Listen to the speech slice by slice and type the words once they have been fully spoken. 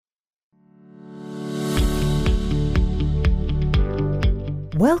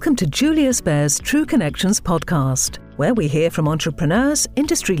Welcome to Julius Baer's True Connections podcast, where we hear from entrepreneurs,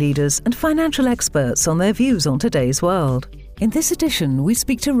 industry leaders, and financial experts on their views on today's world. In this edition, we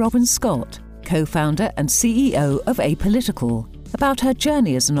speak to Robin Scott, co-founder and CEO of Apolitical, about her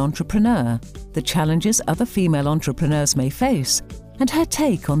journey as an entrepreneur, the challenges other female entrepreneurs may face, and her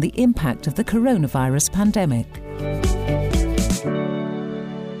take on the impact of the coronavirus pandemic.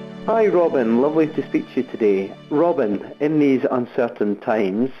 Hi Robin, lovely to speak to you today. Robin, in these uncertain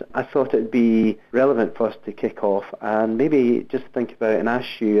times, I thought it'd be relevant for us to kick off and maybe just think about and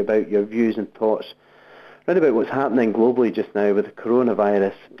ask you about your views and thoughts around about what's happening globally just now with the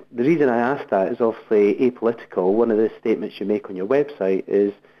coronavirus. The reason I asked that is obviously Apolitical. One of the statements you make on your website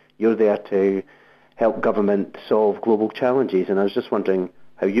is you're there to help government solve global challenges, and I was just wondering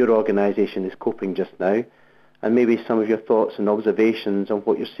how your organisation is coping just now, and maybe some of your thoughts and observations on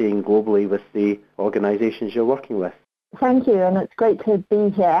what you're seeing globally with the organisations you're working with. Thank you, and it's great to be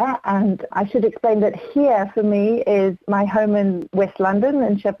here. And I should explain that here for me is my home in West London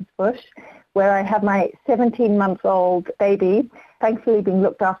in Shepherd's Bush, where I have my 17-month-old baby, thankfully being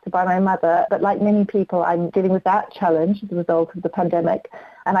looked after by my mother. But like many people, I'm dealing with that challenge as a result of the pandemic.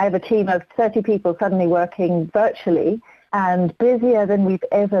 And I have a team of 30 people suddenly working virtually, and busier than we've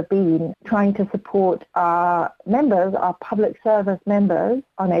ever been, trying to support our members, our public service members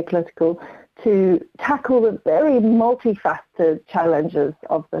on Apolitical, to tackle the very multifaceted challenges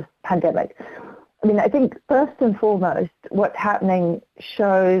of this pandemic. I mean, I think first and foremost, what's happening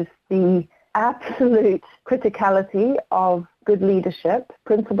shows the absolute criticality of good leadership,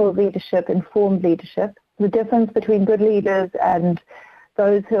 principled leadership, informed leadership. The difference between good leaders and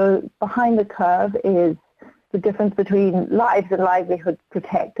those who are behind the curve is the difference between lives and livelihoods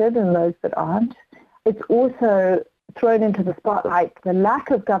protected and those that aren't. It's also thrown into the spotlight the lack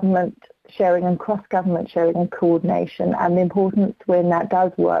of government sharing and cross-government sharing and coordination, and the importance when that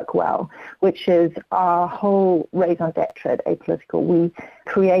does work well, which is our whole raison d'etre at Apolitical. We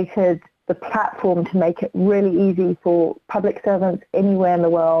created the platform to make it really easy for public servants anywhere in the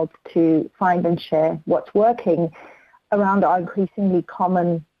world to find and share what's working around our increasingly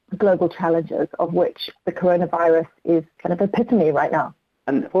common global challenges, of which the coronavirus is kind of epitome right now.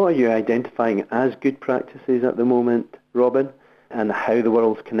 And what are you identifying as good practices at the moment, Robin, and how the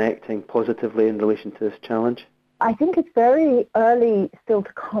world's connecting positively in relation to this challenge? I think it's very early still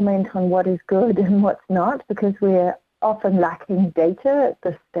to comment on what is good and what's not, because we're often lacking data at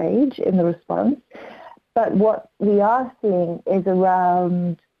this stage in the response. But what we are seeing is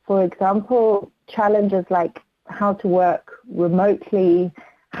around, for example, challenges like how to work remotely,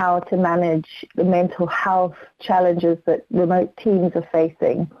 how to manage the mental health challenges that remote teams are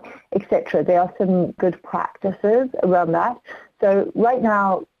facing, etc. There are some good practices around that. So right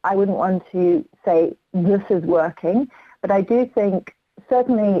now, I wouldn't want to say this is working, but I do think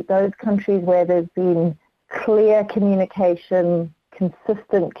certainly those countries where there's been clear communication,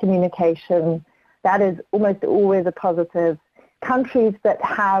 consistent communication, that is almost always a positive. Countries that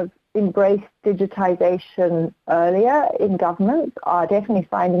have embraced digitization earlier in governments are definitely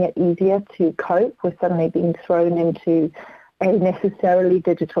finding it easier to cope with suddenly being thrown into a necessarily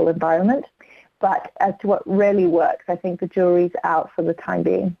digital environment. But as to what really works, I think the jury's out for the time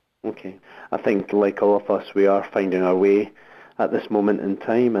being. Okay. I think, like all of us, we are finding our way at this moment in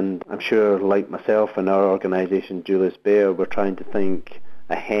time, and I'm sure, like myself and our organisation, Julius Baer, we're trying to think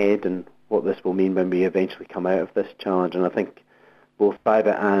ahead and what this will mean when we eventually come out of this challenge. And I think both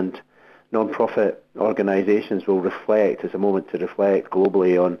private and non-profit organisations will reflect, it's a moment to reflect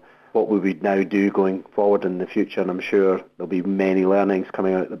globally on what we would now do going forward in the future, and I'm sure there'll be many learnings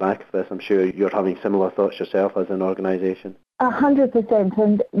coming out the back of this. I'm sure you're having similar thoughts yourself as an organisation. 100%,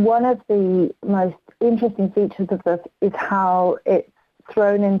 and one of the most interesting features of this is how it's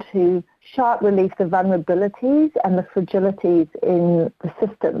thrown into sharp relief the vulnerabilities and the fragilities in the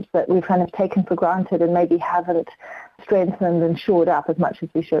systems that we've kind of taken for granted and maybe haven't strengthened and shored up as much as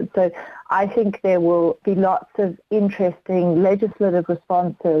we should. So I think there will be lots of interesting legislative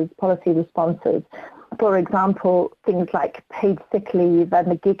responses, policy responses. For example, things like paid sick leave and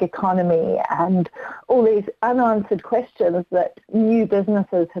the gig economy and all these unanswered questions that new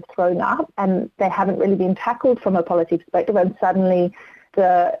businesses have thrown up, and they haven't really been tackled from a policy perspective, and suddenly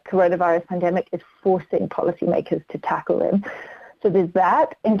the coronavirus pandemic is forcing policymakers to tackle them. So there's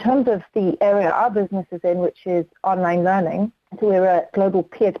that. In terms of the area our business is in, which is online learning, so we're a global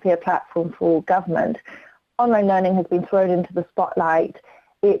peer-to-peer platform for government. Online learning has been thrown into the spotlight.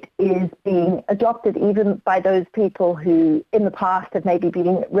 It is being adopted even by those people who in the past have maybe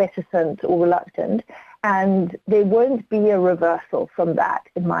been reticent or reluctant, and there won't be a reversal from that,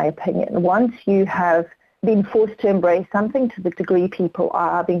 in my opinion. Once you have been forced to embrace something to the degree people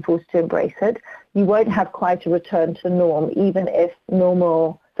are being forced to embrace it, you won't have quite a return to norm, even if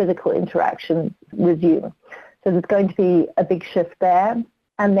normal physical interactions resume. So there's going to be a big shift there.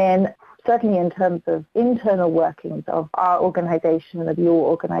 And then certainly in terms of internal workings of our organization and of your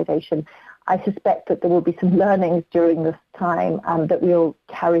organization, I suspect that there will be some learnings during this time that we'll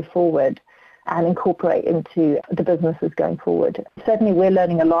carry forward and incorporate into the businesses going forward. Certainly we're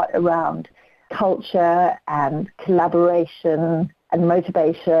learning a lot around culture and collaboration and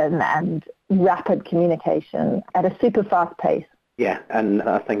motivation and rapid communication at a super fast pace. Yeah, and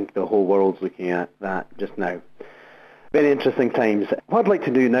I think the whole world's looking at that just now. Very interesting times. What I'd like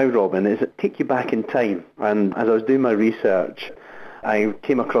to do now, Robin, is take you back in time. And as I was doing my research, I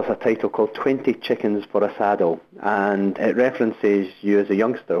came across a title called 20 Chickens for a Saddle, and it references you as a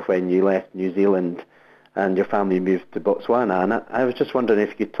youngster when you left New Zealand and your family moved to Botswana. And I was just wondering if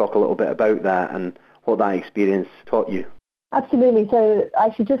you could talk a little bit about that and what that experience taught you. Absolutely. So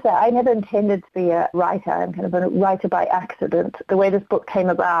I should just say I never intended to be a writer. I'm kind of a writer by accident. The way this book came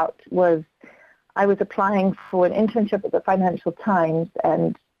about was I was applying for an internship at the Financial Times,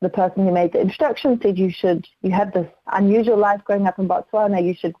 and the person who made the introduction said you had this unusual life growing up in Botswana,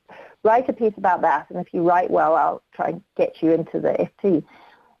 you should write a piece about that, and if you write well, I'll try and get you into the FT.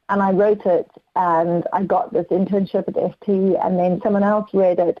 And I wrote it, and I got this internship at the FT, and then someone else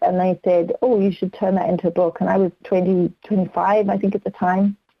read it, and they said, oh, you should turn that into a book. And I was 25, I think, at the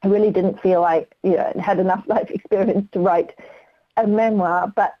time. I really didn't feel like, had enough life experience to write a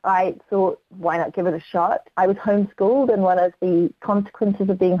memoir, but I thought, why not give it a shot? I was homeschooled, and one of the consequences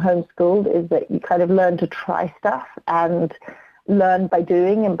of being homeschooled is that you kind of learn to try stuff and learn by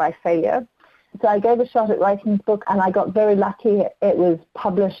doing and by failure. So I gave a shot at writing this book, and I got very lucky. It was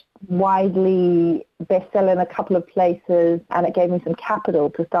published widely, bestseller in a couple of places, and it gave me some capital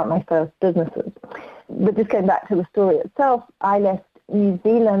to start my first businesses. But just going back to the story itself, I left New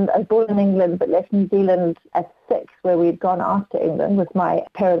Zealand. I was born in England, but left New Zealand at 6, where we had gone after England with my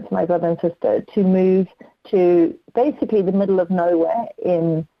parents, my brother and sister, to move to basically the middle of nowhere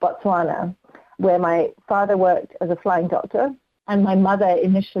in Botswana, where my father worked as a flying doctor, and my mother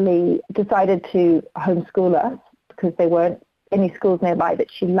initially decided to homeschool us because there weren't any schools nearby that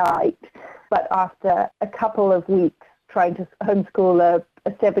she liked. But after a couple of weeks trying to homeschool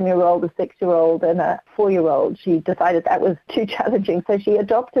a 7-year-old, a 6-year-old, and a 4-year-old, she decided that was too challenging. So she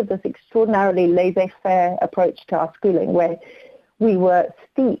adopted this extraordinarily laissez-faire approach to our schooling, where we were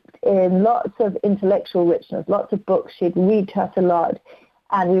steeped in lots of intellectual richness, lots of books. She'd read to us a lot,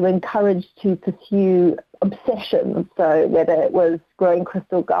 and we were encouraged to pursue obsessions. So whether it was growing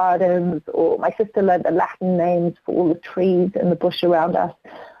crystal gardens, or my sister learned the Latin names for all the trees in the bush around us.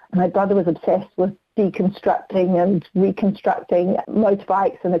 My brother was obsessed with deconstructing and reconstructing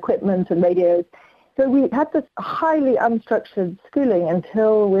motorbikes and equipment and radios. So we had this highly unstructured schooling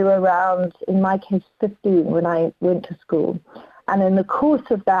until we were around, in my case, 15 when I went to school. And in the course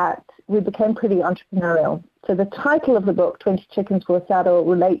of that, we became pretty entrepreneurial. So the title of the book, 20 Chickens for a Saddle,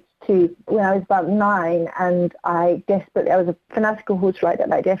 relates to when I was about 9, and I was a fanatical horse rider,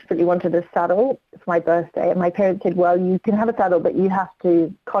 and I desperately wanted a saddle for my birthday. And my parents said, well, you can have a saddle, but you have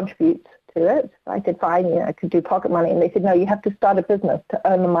to contribute to it. I said, fine, I could do pocket money. And they said, no, you have to start a business to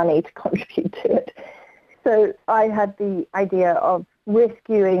earn the money to contribute to it. So I had the idea of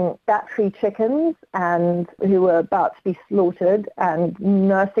rescuing battery chickens and who were about to be slaughtered and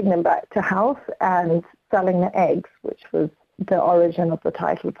nursing them back to health and selling the eggs, which was the origin of the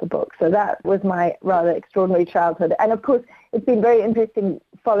title of the book. So that was my rather extraordinary childhood. And of course, it's been very interesting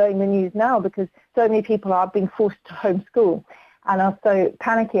following the news now because so many people are being forced to homeschool and are so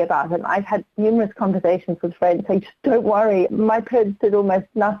panicky about it. And I've had numerous conversations with friends saying, just don't worry. My parents did almost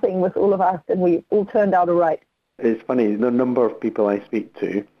nothing with all of us, and we all turned out all right. It's funny, the number of people I speak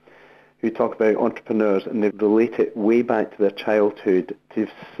to who talk about entrepreneurs, and they relate it way back to their childhood to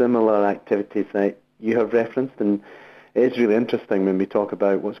similar activities that you have referenced. And it is really interesting when we talk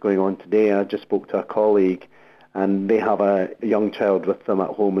about what's going on today. I just spoke to a colleague, and they have a young child with them at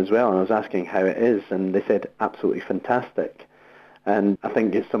home as well. And I was asking how it is, and they said absolutely fantastic. And I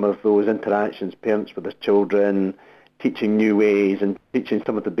think it's some of those interactions, parents with their children, teaching new ways and teaching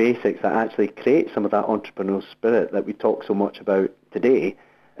some of the basics that actually create some of that entrepreneurial spirit that we talk so much about today.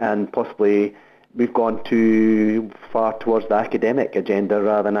 And possibly we've gone too far towards the academic agenda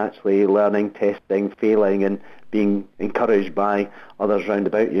rather than actually learning, testing, failing and being encouraged by others round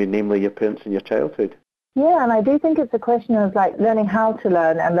about you, namely your parents in your childhood. Yeah, and I do think it's a question of learning how to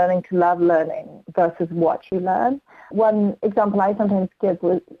learn and learning to love learning versus what you learn. One example I sometimes give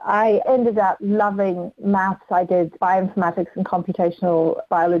was I ended up loving maths. I did bioinformatics and computational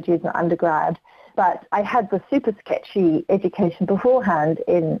biology as an undergrad. But I had the super sketchy education beforehand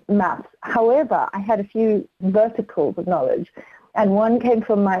in maths. However, I had a few verticals of knowledge. And one came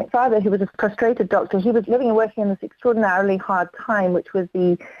from my father, who was a frustrated doctor. He was living and working in this extraordinarily hard time, which was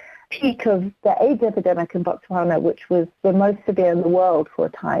the peak of the AIDS epidemic in Botswana, which was the most severe in the world for a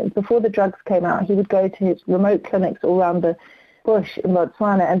time. Before the drugs came out, he would go to his remote clinics all around the bush in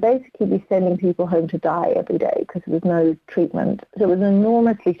Botswana and basically be sending people home to die every day because there was no treatment. So it was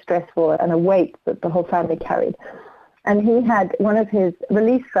enormously stressful and a weight that the whole family carried. And he had, one of his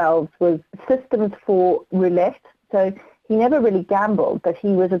release valves was systems for roulette. So he never really gambled, but he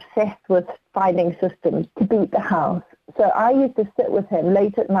was obsessed with finding systems to beat the house. So I used to sit with him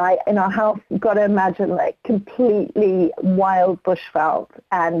late at night in our house. You've got to imagine like completely wild bushveld.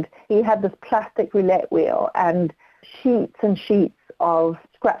 And he had this plastic roulette wheel and sheets and sheets of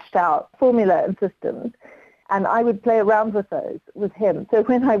scratched out formula and systems. And I would play around with those with him. So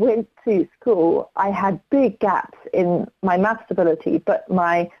when I went to school, I had big gaps in my maths ability, but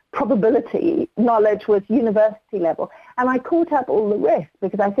my probability knowledge was university level. And I caught up all the rest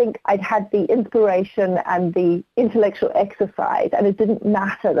because I think I'd had the inspiration and the intellectual exercise, and it didn't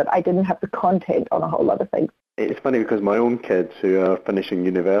matter that I didn't have the content on a whole lot of things. It's funny because my own kids who are finishing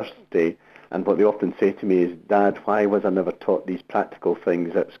university, and what they often say to me is, Dad, why was I never taught these practical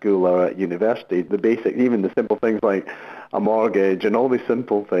things at school or at university? The basic, even the simple things like a mortgage and all these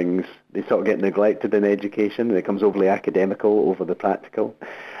simple things, they sort of get neglected in education and it becomes overly academical over the practical.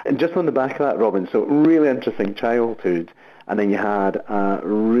 And just on the back of that, Robin, so really interesting childhood, and then you had a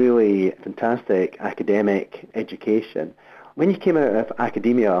really fantastic academic education. When you came out of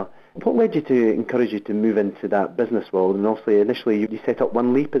academia, what led you to encourage you to move into that business world? And also initially you set up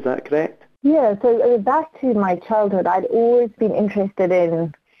One Leap, is that correct? Yeah, so back to my childhood, I'd always been interested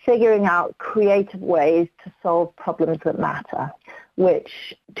in figuring out creative ways to solve problems that matter,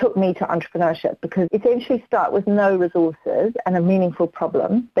 which took me to entrepreneurship, because essentially start with no resources and a meaningful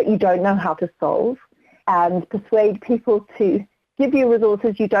problem that you don't know how to solve, and persuade people to give you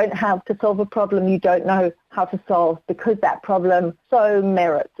resources you don't have to solve a problem you don't know how to solve, because that problem so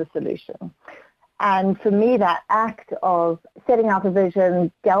merits a solution. And for me, that act of setting out a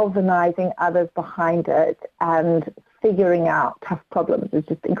vision, galvanizing others behind it, and figuring out tough problems is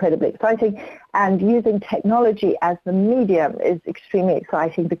just incredibly exciting. And using technology as the medium is extremely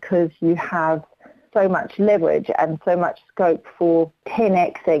exciting because you have so much leverage and so much scope for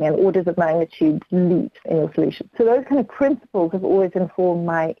 10xing and orders of magnitude leaps in your solution. So those kind of principles have always informed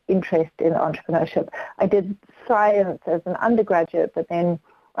my interest in entrepreneurship. I did science as an undergraduate, but then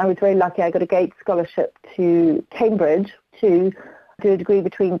I was very lucky. I got a Gates scholarship to Cambridge to do a degree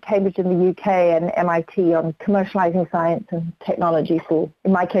between Cambridge in the UK and MIT on commercializing science and technology for,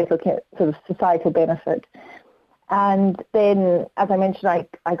 in my case, looking at sort of societal benefit. And then, as I mentioned,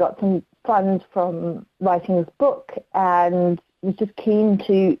 I got some funds from writing this book and was just keen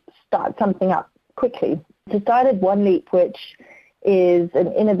to start something up quickly. So started One Leap, which is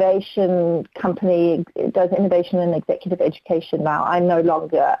an innovation company. It does innovation and executive education now. I'm no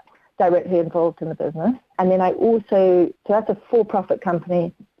longer directly involved in the business. And then I also, so that's a for-profit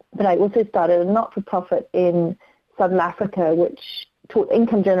company, but I also started a not-for-profit in Southern Africa, which taught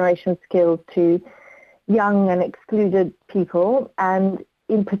income generation skills to young and excluded people, and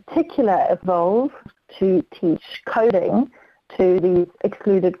in particular evolved to teach coding to these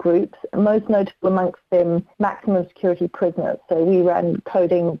excluded groups, most notable amongst them maximum security prisoners. So we ran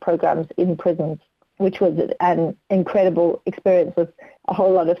coding programs in prisons, which was an incredible experience with a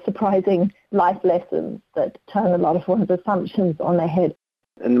whole lot of surprising life lessons that turn a lot of one's assumptions on their head.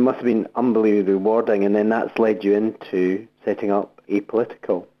 And it must have been unbelievably rewarding, and then that's led you into setting up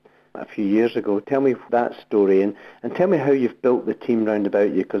Apolitical a few years ago. Tell me that story, and tell me how you've built the team round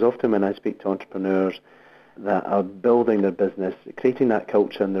about you, because often when I speak to entrepreneurs that are building their business, creating that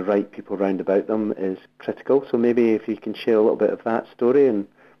culture and the right people round about them is critical. So maybe if you can share a little bit of that story and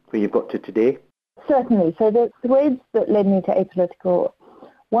where you've got to today. Certainly. So the threads that led me to Apolitical,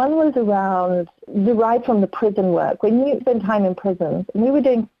 one was around derived from the prison work. When you spend time in prisons, and we were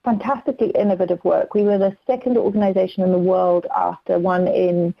doing fantastically innovative work. We were the second organization in the world after one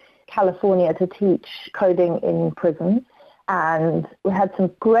in California to teach coding in prisons. And we had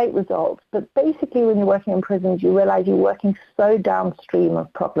some great results. But basically, when you're working in prisons, you realize you're working so downstream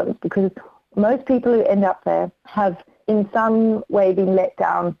of problems, because most people who end up there have in some way been let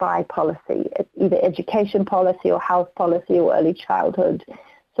down by policy, either education policy or health policy or early childhood.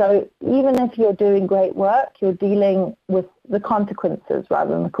 So even if you're doing great work, you're dealing with the consequences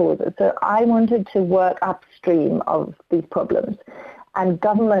rather than the causes. So I wanted to work upstream of these problems. And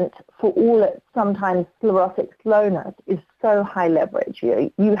government, for all its sometimes sclerotic slowness, is so high leverage.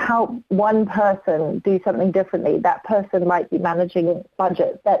 You help one person do something differently. That person might be managing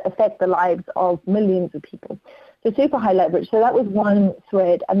budgets that affect the lives of millions of people. So super high leverage. So that was one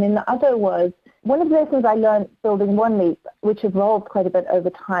thread. And then the other was one of the lessons I learned building OneLeap, which evolved quite a bit over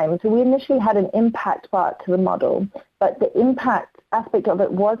time. So we initially had an impact part to the model, but the impact aspect of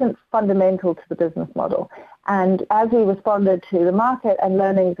it wasn't fundamental to the business model. And as we responded to the market and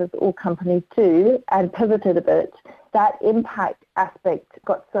learnings, as all companies do, and pivoted a bit, that impact aspect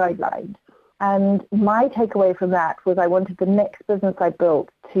got sidelined. And my takeaway from that was I wanted the next business I built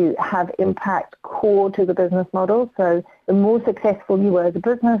to have impact core to the business model. So the more successful you were as a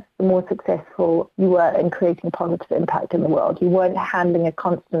business, the more successful you were in creating positive impact in the world. You weren't handling a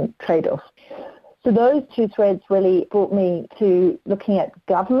constant trade-off. So those two threads really brought me to looking at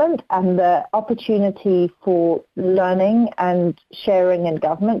government and the opportunity for learning and sharing in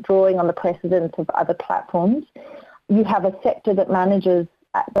government, drawing on the precedents of other platforms. You have a sector that manages,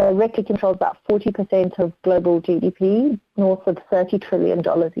 directly controls about 40% of global GDP, north of $30 trillion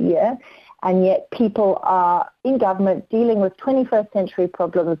a year, and yet people are in government dealing with 21st century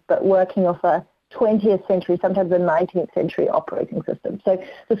problems but working off a 20th century, sometimes a 19th century operating system. So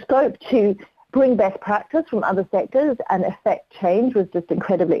the scope to bring best practice from other sectors and affect change was just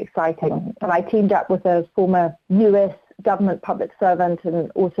incredibly exciting. And I teamed up with a former US government public servant and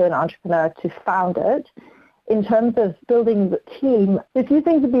also an entrepreneur to found it. In terms of building the team, a few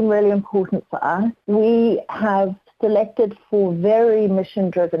things have been really important for us. We have selected for very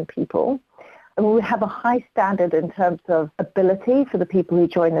mission-driven people. And we have a high standard in terms of ability for the people who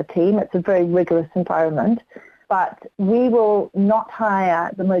join the team. It's a very rigorous environment. But we will not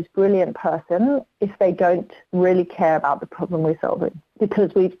hire the most brilliant person if they don't really care about the problem we're solving.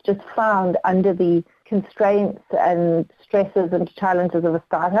 Because we've just found under the constraints and stresses and challenges of a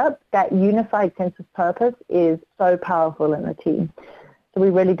startup, that unified sense of purpose is so powerful in a team. So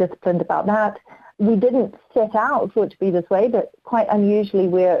we're really disciplined about that. We didn't set out for it to be this way, but quite unusually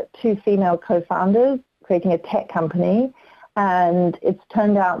we're two female co-founders creating a tech company. And it's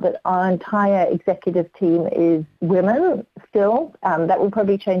turned out that our entire executive team is women still. That will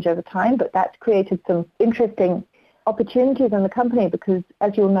probably change over time, but that's created some interesting opportunities in the company because,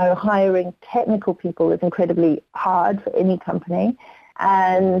 as you'll know, hiring technical people is incredibly hard for any company.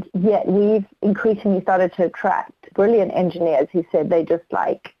 And yet we've increasingly started to attract brilliant engineers who said they just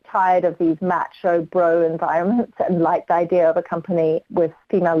tired of these macho bro environments and like the idea of a company with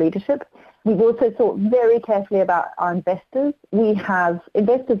female leadership. We've also thought very carefully about our investors. We have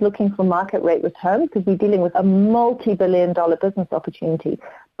investors looking for market rate returns because we're dealing with a multi-billion-dollar business opportunity.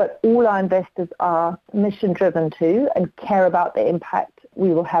 But all our investors are mission-driven too and care about the impact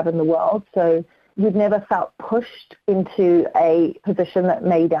we will have in the world. So we've never felt pushed into a position that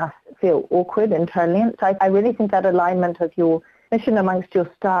made us feel awkward internally. And so I really think that alignment of your mission amongst your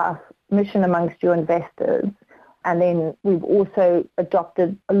staff, mission amongst your investors, and then we've also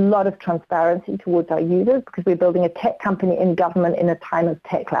adopted a lot of transparency towards our users because we're building a tech company in government in a time of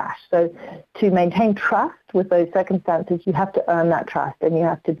techlash. So to maintain trust with those circumstances, you have to earn that trust and you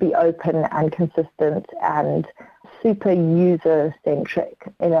have to be open and consistent and super user-centric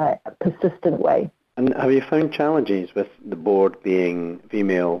in a persistent way. And have you found challenges with the board being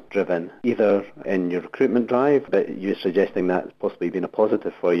female-driven, either in your recruitment drive, but you're suggesting that's possibly been a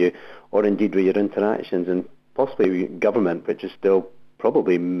positive for you, or indeed with your interactions and possibly government, which is still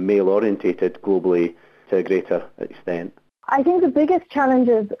probably male-orientated globally to a greater extent? I think the biggest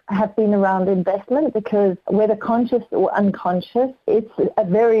challenges have been around investment because whether conscious or unconscious, it's a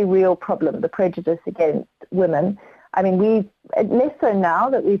very real problem, the prejudice against women. I mean, less so now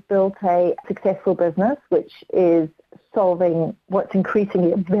that we've built a successful business, which is solving what's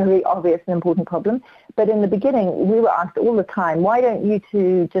increasingly a very obvious and important problem. But in the beginning, we were asked all the time, why don't you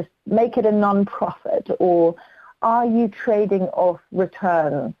two just make it a non-profit, or are you trading off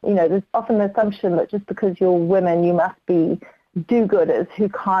returns? There's often the assumption that just because you're women, you must be do-gooders who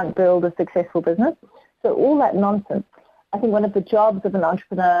can't build a successful business. So all that nonsense. I think one of the jobs of an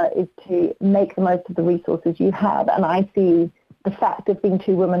entrepreneur is to make the most of the resources you have, and I see the fact of being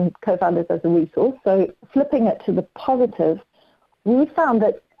two women co-founders as a resource. So flipping it to the positive, we found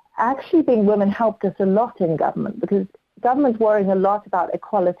that actually being women helped us a lot in government because government's worrying a lot about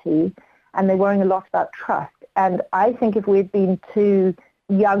equality and they're worrying a lot about trust. And I think if we'd been two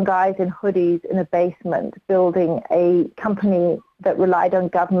young guys in hoodies in a basement building a company that relied on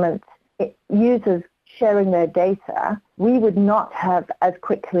government users sharing their data, we would not have as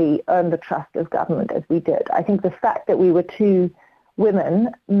quickly earned the trust of government as we did. I think the fact that we were two women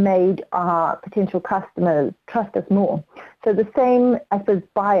made our potential customers trust us more. So the same, I suppose,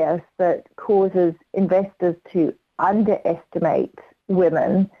 bias that causes investors to underestimate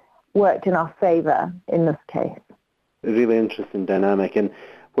women worked in our favour in this case. A really interesting dynamic. And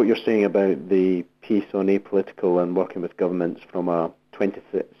what you're saying about the piece on apolitical and working with governments from a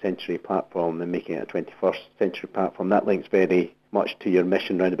 20th century platform and making it a 21st century platform, that links very much to your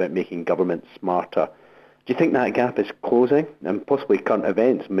mission around about making government smarter. Do you think that gap is closing and possibly current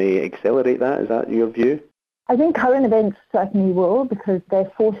events may accelerate that? Is that your view? I think current events certainly will, because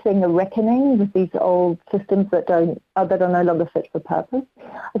they're forcing a reckoning with these old systems that are no longer fit for purpose.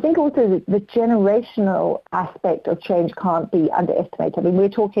 I think also the generational aspect of change can't be underestimated. I mean, we're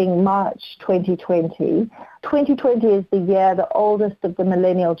talking March 2020. 2020 is the year the oldest of the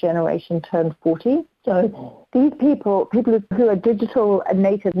millennial generation turned 40. So these people who are digital and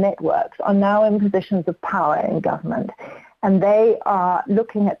native networks, are now in positions of power in government. And they are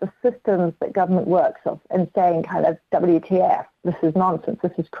looking at the systems that government works off and saying kind of, WTF, this is nonsense,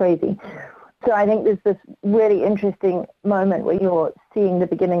 this is crazy. So I think there's this really interesting moment where you're seeing the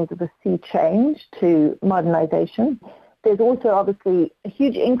beginnings of a sea change to modernization. There's also obviously a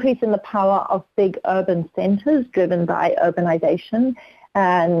huge increase in the power of big urban centers driven by urbanization.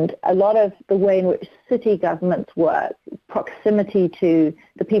 And a lot of the way in which city governments work, proximity to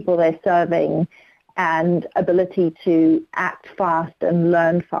the people they're serving, and ability to act fast and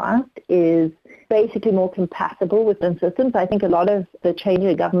learn fast is basically more compatible with the systems. I think a lot of the change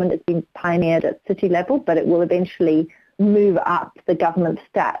in government has been pioneered at city level, but it will eventually move up the government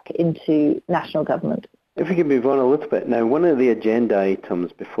stack into national government. If we can move on a little bit now, one of the agenda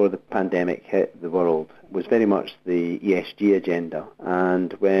items before the pandemic hit the world was very much the ESG agenda.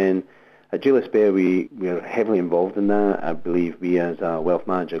 And when at Julius Baer, we are heavily involved in that. I believe we as a wealth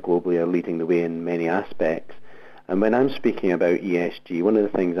manager globally are leading the way in many aspects. And when I'm speaking about ESG, one of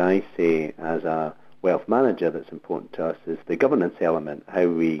the things I say as a wealth manager that's important to us is the governance element, how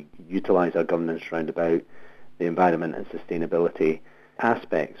we utilise our governance around about the environment and sustainability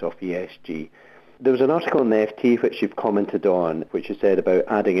aspects of ESG. There was an article in the FT which you've commented on, which you said about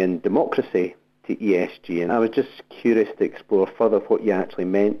adding in democracy to ESG. And I was just curious to explore further what you actually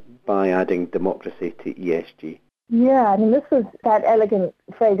meant by adding democracy to ESG. Yeah, I mean, that elegant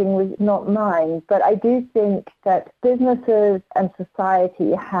phrasing was not mine, but I do think that businesses and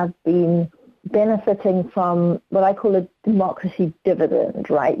society have been benefiting from what I call a democracy dividend,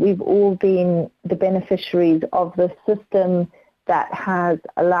 right? We've all been the beneficiaries of the system that has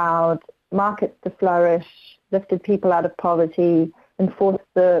allowed markets to flourish, lifted people out of poverty, enforced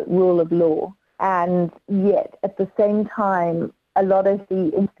the rule of law. And yet, at the same time, a lot of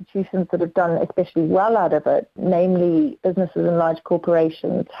the institutions that have done especially well out of it, namely businesses and large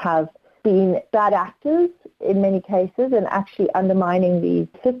corporations, have been bad actors in many cases and actually undermining the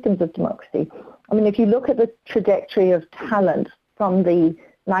systems of democracy. I mean, if you look at the trajectory of talent from the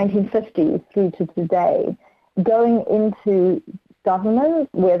 1950s through to today, going into government,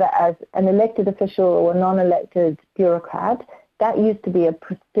 whether as an elected official or a non-elected bureaucrat, that used to be a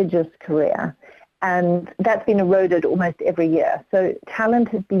prestigious career. And that's been eroded almost every year. So talent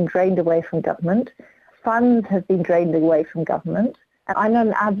has been drained away from government. Funds have been drained away from government. And I'm not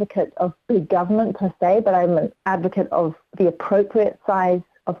an advocate of big government per se, but I'm an advocate of the appropriate size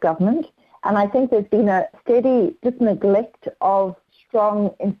of government. And I think there's been a steady just neglect of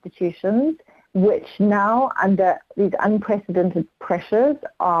strong institutions, which now, under these unprecedented pressures,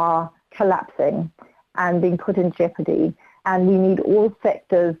 are collapsing and being put in jeopardy. And we need all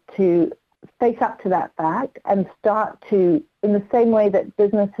sectors to face up to that fact and start to, in the same way that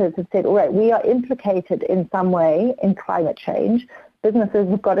businesses have said, all right, we are implicated in some way in climate change, businesses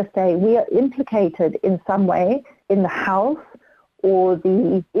have got to say we are implicated in some way in the health or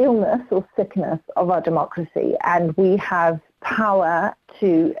the illness or sickness of our democracy, and we have power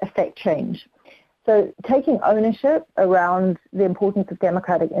to affect change. So taking ownership around the importance of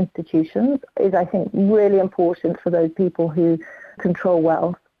democratic institutions is, I think, really important for those people who control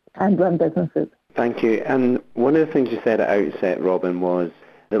wealth and run businesses. Thank you. And one of the things you said at outset, Robin, was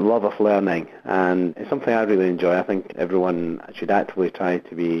the love of learning. And it's something I really enjoy. I think everyone should actively try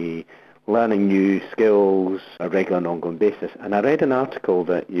to be learning new skills on a regular and ongoing basis. And I read an article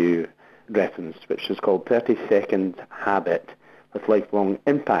that you referenced, which was called 30-Second Habit with Lifelong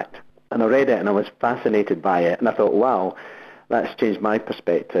Impact. And I read it and I was fascinated by it. And I thought, wow, that's changed my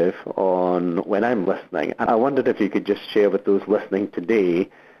perspective on when I'm listening. And I wondered if you could just share with those listening today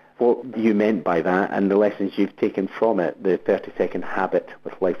what you meant by that and the lessons you've taken from it, the 30-second habit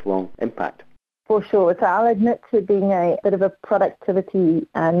with lifelong impact. For sure. So I'll admit to being a bit of a productivity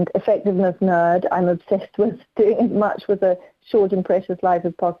and effectiveness nerd. I'm obsessed with doing as much with a short and precious life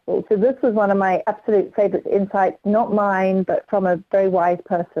as possible. So this was one of my absolute favorite insights, not mine, but from a very wise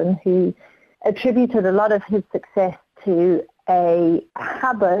person who attributed a lot of his success to a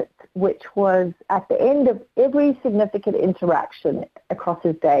habit which was at the end of every significant interaction across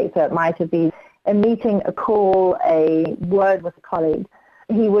his day. So it might have been a meeting, a call, a word with a colleague.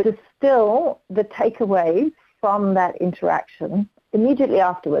 He would distill the takeaways from that interaction immediately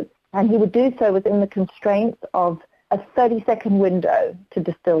afterwards. And he would do so within the constraints of a 30-second window to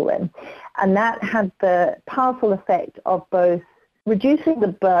distill them. And that had the powerful effect of both reducing the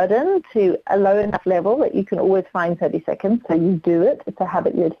burden to a low enough level that you can always find 30 seconds, so you do it. It's a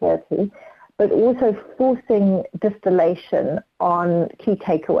habit you adhere to. But also forcing distillation on key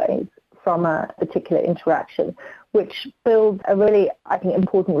takeaways from a particular interaction, which builds a really, I think,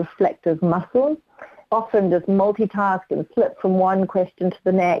 important reflective muscle. Often just multitask and flip from one question to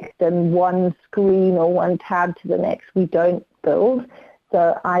the next and one screen or one tab to the next. We don't build.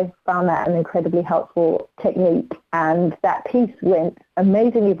 So I found that an incredibly helpful technique. And that piece went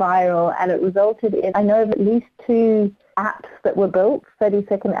amazingly viral, and it resulted in, I know of at least 2 apps that were built,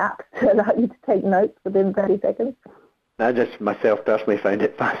 30-second apps to allow you to take notes within 30 seconds. I just myself personally found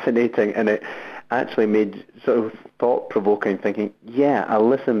it fascinating, and it actually made sort of thought-provoking thinking, yeah, I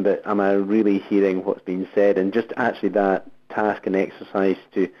listen, but am I really hearing what's being said? And just actually that task and exercise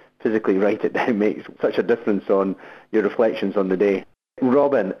to physically write it down makes such a difference on your reflections on the day.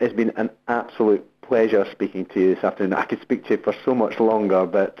 Robin, it's been an absolute pleasure speaking to you this afternoon. I could speak to you for so much longer,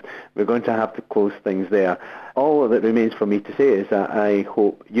 but we're going to have to close things there. All that remains for me to say is that I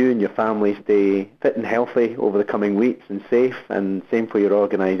hope you and your family stay fit and healthy over the coming weeks and safe, and same for your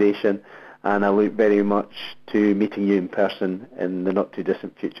organisation. And I look very much to meeting you in person in the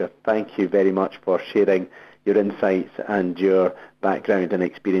not-too-distant future. Thank you very much for sharing your insights and your background and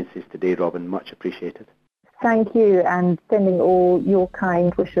experiences today, Robin. Much appreciated. Thank you, and sending all your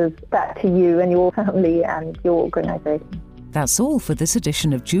kind wishes back to you and your family and your organisation. That's all for this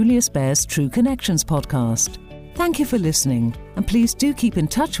edition of Julius Baer's True Connections podcast. Thank you for listening, and please do keep in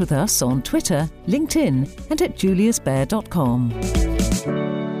touch with us on Twitter, LinkedIn, and at juliusbaer.com.